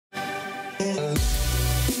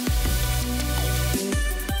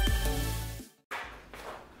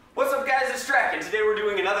What's up guys, it's Drac, and today we're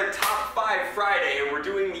doing another Top 5 Friday, and we're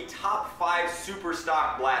doing the Top 5 Super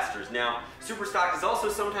Stock Blasters. Now, Super Stock is also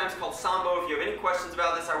sometimes called Sambo. If you have any questions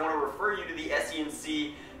about this, I want to refer you to the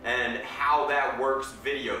SENC and how that works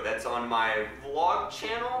video. That's on my vlog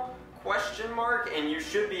channel, ? And you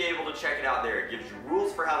should be able to check it out there. It gives you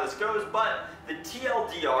rules for how this goes, but the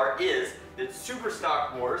TLDR is that Super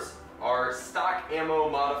Stock Wars are stock ammo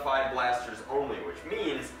modified blasters only, which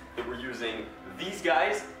means that we're using these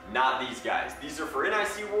guys, not these guys. These are for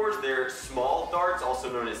NIC Wars. They're small darts,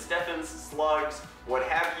 also known as Steffens, slugs, what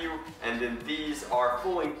have you, and then these are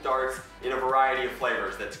full-length darts in a variety of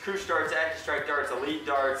flavors. That's Koosh darts, Accu-Strike darts, Elite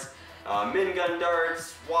darts, minigun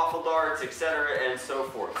darts, waffle darts, etc. and so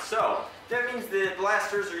forth. So that means that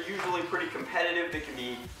blasters are usually pretty competitive. They can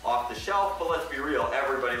be off the shelf, but let's be real,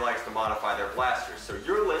 everybody likes to modify their blasters. So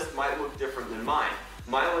your list might look different than mine.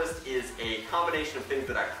 My list is a combination of things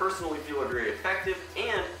that I personally feel are very effective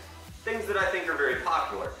and things that I think are very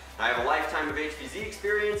popular. I have a lifetime of HVZ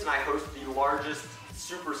experience, and I host the largest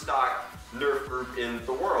super stock Nerf group in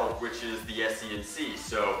the world, which is the SENC.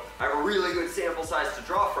 So I have a really good sample size to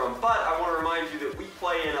draw from, but I want to remind you that we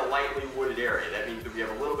play in a lightly wooded area. That means that we have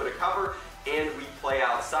a little bit of cover, and we play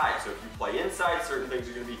outside. So if you play inside, certain things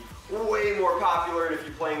are going to be way more popular, and if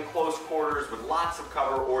you play in close quarters with lots of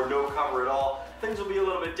cover or no cover at all, things will be a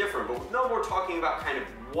little bit different. But with no more talking about kind of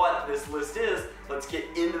what this list is, let's get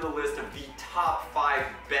into the list of the top 5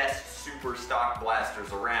 best super stock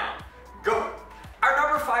blasters around. Go! Our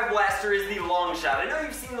number 5 blaster is the Longshot. I know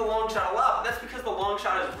you've seen the Longshot a lot, but that's because the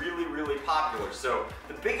Longshot is really, really popular. So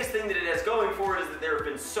the biggest thing that it has going for it is that there have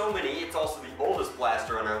been so many, it's also the oldest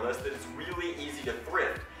blaster on our list, that it's really easy to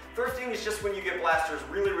thrift. Thrifting is just when you get blasters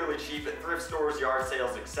really, really cheap at thrift stores, yard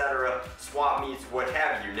sales, etc., swap meets, what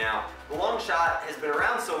have you. Now, the Longshot has been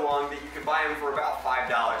around so long that you can buy them for about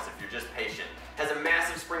 $5 if you're just patient. Has a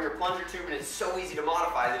massive Springer plunger tube, and it's so easy to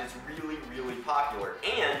modify that it's really, really popular.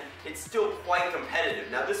 And it's still quite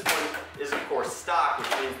competitive. Now this one is of course stock, which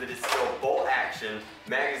means that it's still bolt action,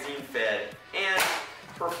 magazine fed, and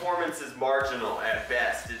performance is marginal at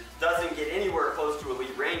best. It doesn't get anywhere close to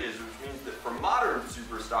elite ranges, which means that for modern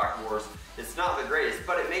super stock wars, it's not the greatest,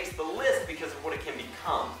 but it makes the list because of what it can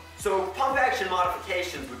become. So pump action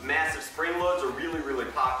modifications with massive spring loads are really, really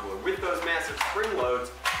popular. With those massive spring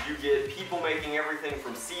loads, you get people making everything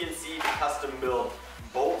from CNC to custom build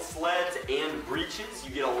bolt sleds and breeches.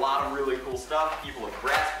 You get a lot of really cool stuff. People have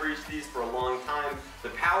brass breached these for a long time. The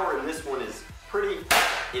power in this one is pretty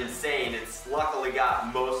insane. It's luckily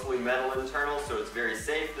got mostly metal internals, so it's very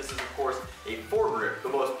safe. This is of course a foregrip. The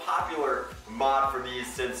most popular mod for these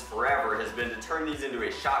since forever has been to turn these into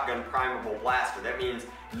a shotgun primable blaster. That means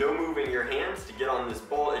no moving your hands to get on this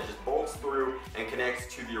bolt. It just bolts through and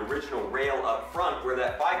connects to the original rail up front where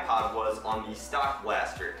that bipod was on the stock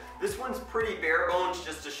blaster. This one's pretty bare bones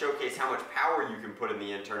just to showcase how much power you can put in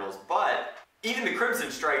the internals, but even the Crimson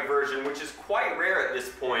Strike version, which is quite rare at this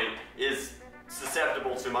point, is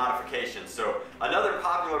susceptible to modification. So another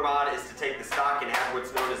popular mod is to take the stock and add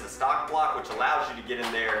what's known as a stock block, which allows you to get in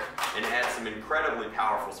there and add some incredibly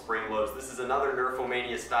powerful spring loads. This is another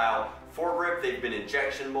Nerfomania style foregrip. They've been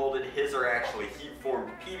injection molded. His are actually heat formed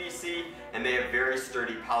PVC, and they have very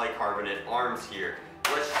sturdy polycarbonate arms here.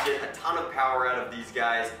 Let's get a ton of power out of these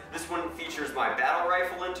guys. This one features my battle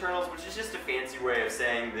rifle internals, which is just a fancy way of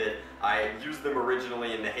saying that I used them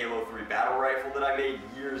originally in the Halo 3 battle rifle that I made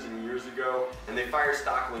years and years ago, and they fire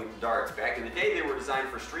stock length darts. Back in the day they were designed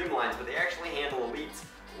for streamlines, but they actually handle elites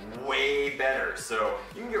way better. So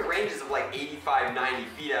you can get ranges of like 85, 90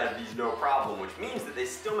 feet out of these no problem, which means that they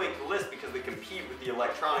still make the list because they compete with the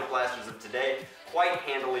electronic blasters of today quite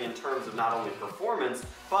handily in terms of not only performance,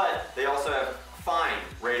 but they also have fine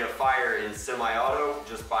rate of fire in semi-auto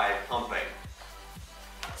just by pumping.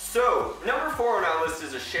 So, number 4 on our list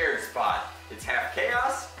is a shared spot. It's half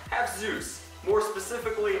Chaos, half Zeus. More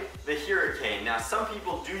specifically, the Hurricane. Now, some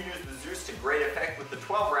people do use the Zeus to great effect with the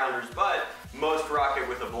 12 rounders, but most rock it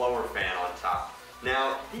with a blower fan on top.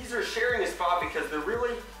 Now, these are sharing a spot because they're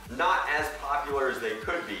really not as popular as they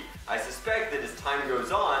could be. I suspect that as time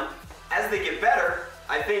goes on, as they get better,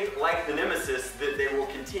 I think, like the Nemesis, that they will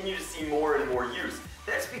continue to see more and more use.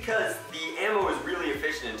 That's because the ammo is really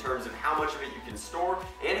efficient in terms of how much of it you can store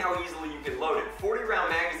and how easily you can load it. 40 round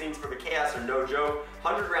magazines for the Chaos are no joke.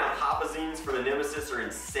 100 round Hopazines for the Nemesis are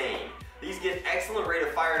insane. These get excellent rate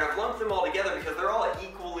of fire, and I've lumped them all together because they're all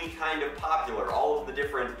equally kind of popular, all of the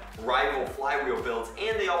different rival flywheel builds,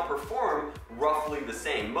 and they all perform roughly the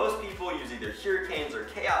same. Most people use either Hurricanes or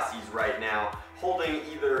Chaosies right now, holding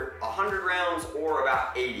either 100 rounds or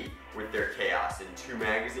about 80. with their chaos in 2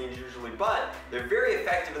 magazines usually, but they're very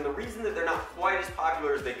effective, and the reason that they're not quite as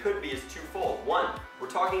popular as they could be is twofold. One, we're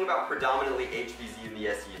talking about predominantly HVZ and the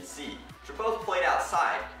SE&C, which are both played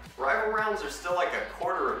outside. Rival rounds are still like a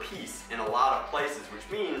quarter a piece in a lot of places, which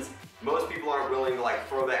means most people aren't willing to like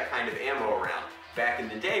throw that kind of ammo around. Back in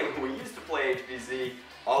the day when we used to play HVZ,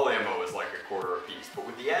 all ammo was like a quarter a piece, but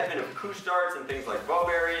with the advent of Kush darts and things like bow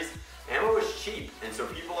berries, ammo is cheap, and so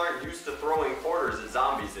people aren't used to throwing quarters at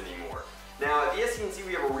zombies anymore. Now, at the SE&C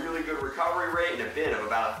we have a really good recovery rate and a bin of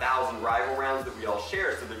about 1,000 rival rounds that we all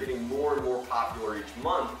share, so they're getting more and more popular each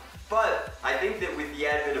month. But I think that with the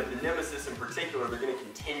advent of the Nemesis in particular, they're going to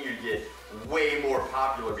continue to get way more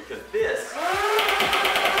popular because this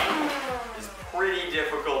is pretty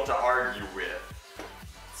difficult to argue with.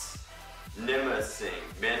 Menacing.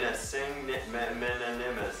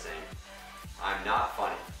 I'm not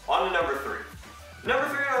funny. On to number 3. Number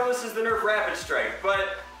 3 on our list is the Nerf Rapid Strike,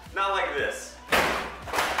 but not like this.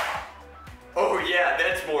 Oh yeah,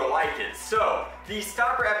 that's more like it. So, the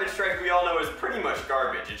stock Rapid Strike we all know is pretty much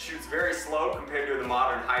garbage. It shoots very slow compared to the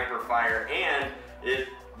modern Hyperfire, and it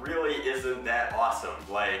really isn't that awesome.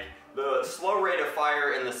 Like, the slow rate of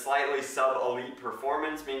fire and the slightly sub-elite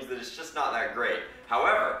performance means that it's just not that great.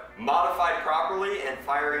 However, modified properly and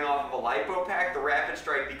firing off of a lipo pack, the Rapid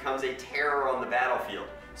Strike becomes a terror on the battlefield.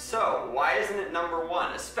 So, why isn't it number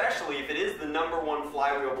 1? Especially if it is the number 1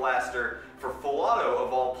 flywheel blaster for full auto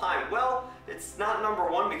of all time. Well, it's not number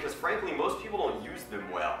 1 because frankly most people don't use them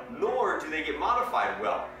well, nor do they get modified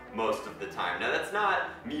well most of the time. Now that's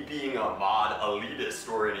not me being a mod elitist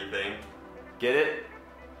or anything. Get it?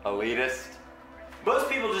 Elitist? Most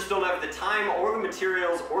people just don't have the time or the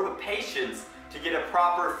materials or the patience to get a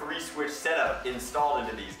proper 3-switch setup installed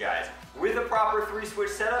into these guys. With a proper 3-switch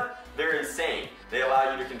setup, they're insane. They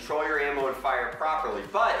allow you to control your ammo and fire properly,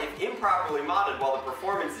 but if improperly modded while the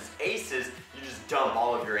performance is aces, you just dump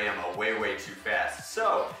all of your ammo way too fast.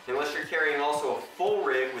 So, unless you're carrying also a full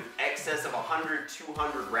rig with excess of 100,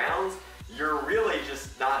 200 rounds, you're really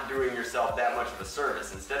just not doing yourself that much of a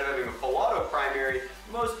service. Instead of having a full auto primary,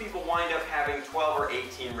 most people wind up having 12 or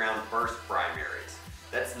 18 round burst primaries.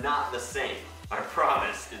 That's not the same. I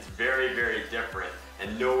promise, it's very different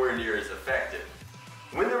and nowhere near as effective.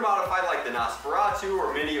 When they're modified like the Nosferatu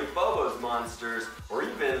or many of Bobo's monsters, or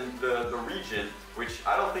even the Regent, which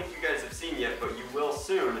I don't think you guys have seen yet, but you will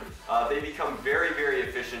soon, they become very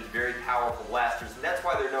efficient, very powerful blasters, and that's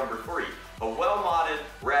why they're number 3. A well-modded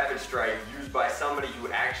Rapid Strike used by somebody who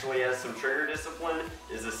actually has some trigger discipline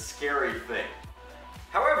is a scary thing.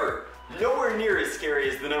 However, nowhere near as scary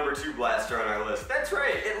as the number 2 blaster on our list. That's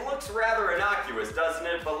right, it looks rather innocuous, doesn't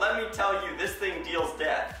it? But let me tell you, this thing deals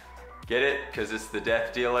death. Get it? Because it's the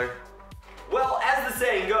death dealer? Well, as the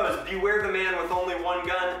saying goes, beware the man with only one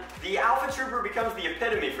gun. The Alpha Trooper becomes the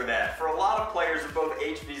epitome for that. For a lot of players of both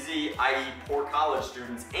HVZ, i.e. poor college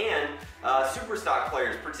students, and super stock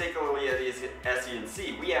players, particularly at the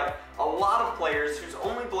SE&C, we have a lot of players whose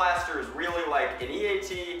only blaster is really like an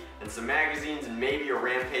EAT and some magazines and maybe a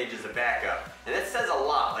Rampage as a backup. And that says a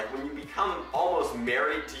lot, like when you become almost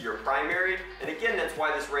married to your primary, and again that's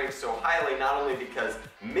why this ranks so highly, not only because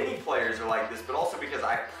many players are like this, but also because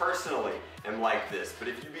I personally am like this. But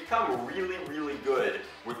if you become really good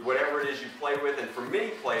with whatever it is you play with, and for many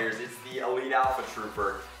players it's the Elite Alpha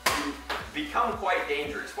Trooper, you become quite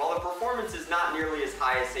dangerous. While the performance is not nearly as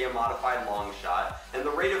high as say a modified long shot, and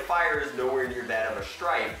the rate of fire is nowhere near that of a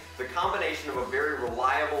strike, the combination of a very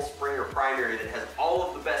reliable Springer primary that has all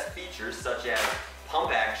of the best features such as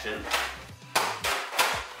pump action,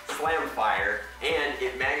 slam fire, and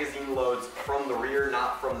it magazine loads from the rear,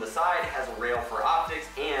 not from the side, has a rail for optics,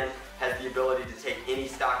 and has the ability to take any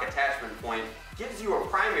stock attachment point, gives you a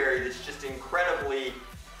primary that's just incredibly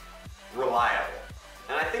reliable.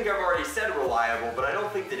 And I think I've already said reliable, but I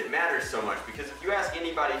don't think that it matters so much, because if you ask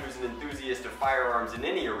anybody who's an enthusiast of firearms in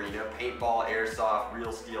any arena, paintball, airsoft,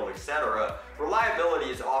 real steel, etc., reliability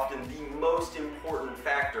is often the most important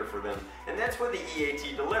factor for them, and that's what the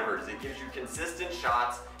EAT delivers. It gives you consistent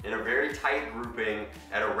shots in a very tight grouping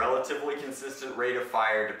at a relatively consistent rate of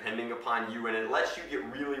fire depending upon you, and it lets you get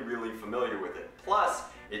really familiar with it. Plus,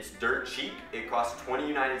 it's dirt cheap. It cost 20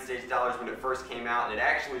 United States dollars when it first came out, and it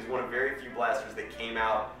actually is one of very few blasters that came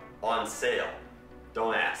out on sale.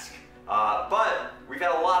 Don't ask. But we've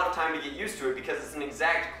had a lot of time to get used to it because it's an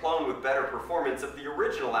exact clone with better performance of the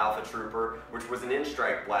original Alpha Trooper, which was an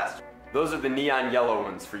in-strike blaster. Those are the neon yellow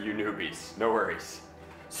ones for you newbies. No worries.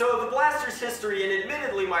 So the blaster's history, and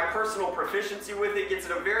admittedly my personal proficiency with it, gets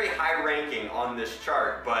it a very high ranking on this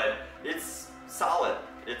chart, but it's solid.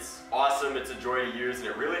 It's awesome, it's a joy to use, and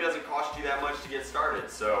it really doesn't cost you that much to get started.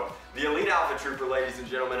 So the Elite Alpha Trooper, ladies and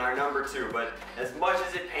gentlemen, are number 2, but as much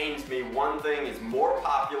as it pains me, one thing is more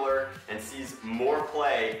popular and sees more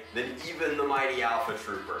play than even the mighty Alpha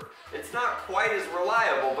Trooper. It's not quite as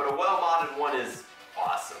reliable, but a well-modded one is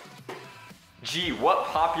awesome. Gee, what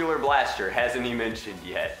popular blaster hasn't he mentioned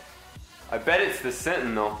yet? I bet it's the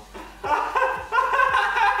Sentinel.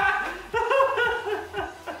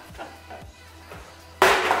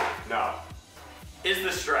 No. Is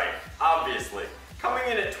the Strife, obviously. Coming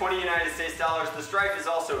in at 20 United States dollars, the Strife is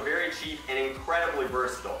also very cheap and incredibly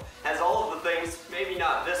versatile. Has all of the things, maybe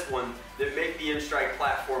not this one, that make the N-Strike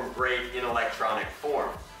platform great in electronic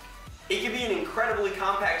form. It can be an incredibly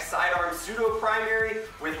compact sidearm pseudo-primary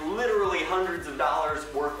with literally hundreds of dollars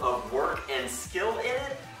worth of work and skill in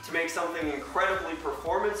it to make something incredibly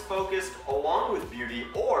performance-focused along with beauty,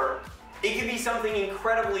 or it can be something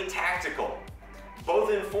incredibly tactical,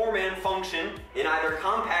 both in form and function in either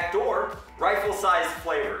compact or rifle-sized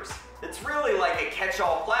flavors. It's really like a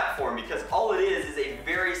catch-all platform because all it is a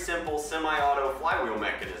very simple semi-auto flywheel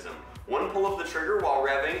mechanism. One pull of the trigger while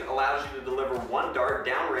revving allows you to deliver one dart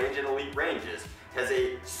downrange in elite ranges. Has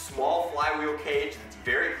a small flywheel cage that's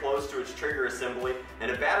very close to its trigger assembly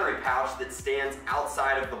and a battery pouch that stands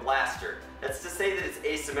outside of the blaster. That's to say that it's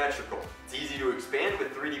asymmetrical. It's easy to expand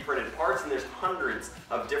with 3D printed parts, and there's hundreds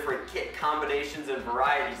of different kit combinations and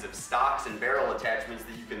varieties of stocks and barrel attachments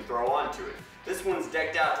that you can throw onto it. This one's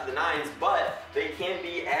decked out to the nines, but they can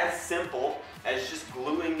be as simple as just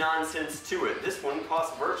gluing nonsense to it. This one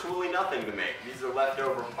costs virtually nothing to make. These are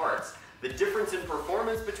leftover parts. The difference in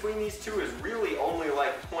performance between these two is really only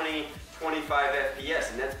like 20, 25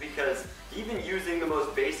 FPS, and that's because even using the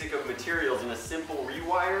most basic of materials in a simple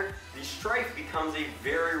rewire, the Strife becomes a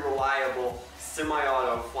very reliable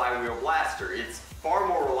semi-auto flywheel blaster. It's far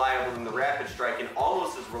more reliable than the Rapid Strike and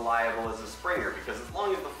almost as reliable as a Springer, because as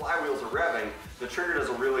long as the flywheels are revving, the trigger does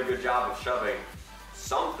a really good job of shoving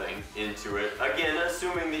something into it, again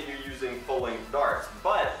assuming that you're using full-length darts.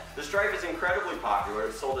 But the Strife is incredibly popular.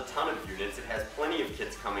 It's sold a ton of units. It has plenty of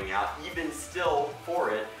kits coming out even still for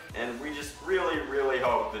it, and we just really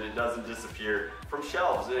hope that it doesn't disappear from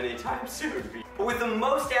shelves anytime soon. But with the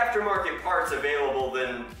most aftermarket parts available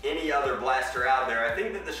than any other blaster out there, I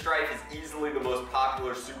think that the Strife is easily the most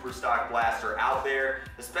popular super stock blaster out there,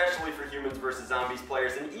 especially for Humans vs. Zombies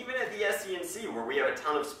players, and even at the SCNC where we have a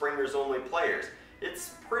ton of Springers only players.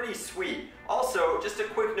 It's pretty sweet. Also, just a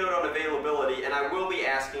quick note on availability, and I will be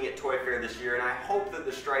asking at Toy Fair this year, and I hope that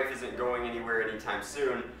the Strife isn't going anywhere anytime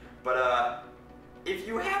soon, but if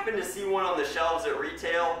you happen to see one on the shelves at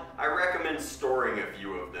retail, I recommend storing a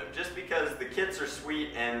few of them, just because the kits are sweet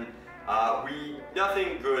and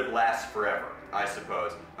nothing good lasts forever, I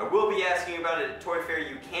suppose. I will be asking about it at Toy Fair.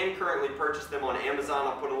 You can currently purchase them on Amazon.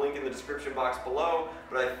 I'll put a link in the description box below,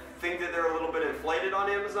 but I think that they're a little bit inflated on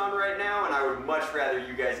Amazon right now, and I would much rather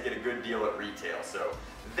you guys get a good deal at retail. So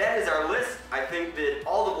that is our list. I think that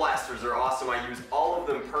all the blasters are awesome. I use all of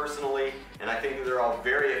them personally, and I think that they're all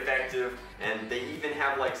very effective, and they even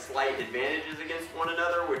have like slight advantages against one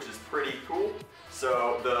another, which is pretty cool.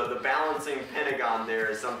 So the balancing pentagon there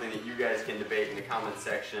is something that you guys can debate in the comment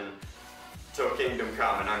section till Kingdom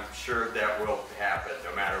Come, and I'm sure that will happen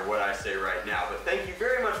no matter what I say right now. But thank you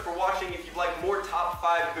very much for watching. If you'd like more top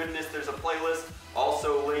 5 goodness, there's a playlist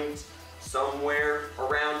also linked somewhere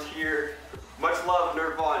around here. Much love,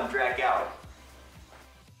 Nerf on, Drac out.